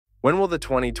When will the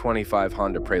 2025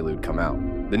 Honda Prelude come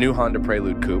out? The new Honda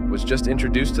Prelude coupe was just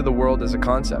introduced to the world as a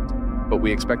concept, but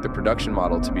we expect the production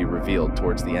model to be revealed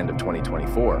towards the end of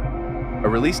 2024. A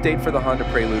release date for the Honda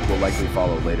Prelude will likely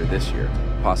follow later this year,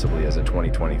 possibly as a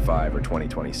 2025 or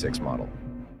 2026 model.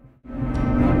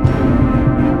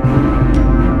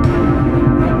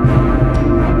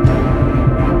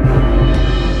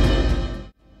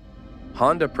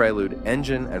 Honda Prelude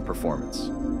engine and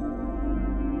performance.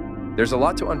 There's a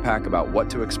lot to unpack about what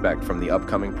to expect from the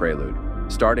upcoming Prelude,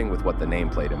 starting with what the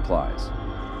nameplate implies.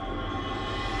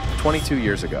 22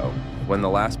 years ago, when the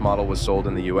last model was sold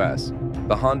in the US,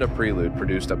 the Honda Prelude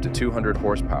produced up to 200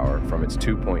 horsepower from its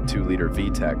 2.2-liter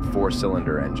VTEC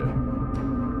four-cylinder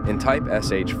engine. In Type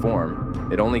SH form,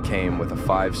 it only came with a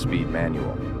 5-speed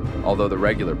manual, although the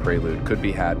regular Prelude could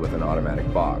be had with an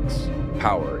automatic box.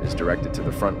 Power is directed to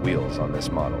the front wheels on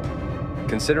this model.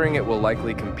 Considering it will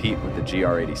likely compete with the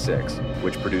GR86,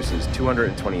 which produces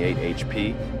 228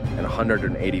 HP and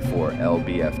 184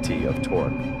 lb-ft of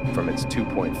torque from its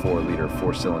 2.4-liter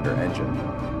four-cylinder engine,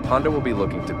 Honda will be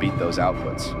looking to beat those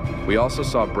outputs. We also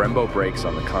saw Brembo brakes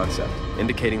on the concept,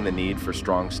 indicating the need for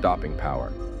strong stopping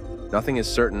power. Nothing is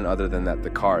certain other than that the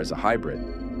car is a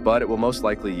hybrid, but it will most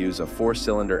likely use a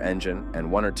four-cylinder engine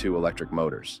and one or two electric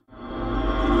motors.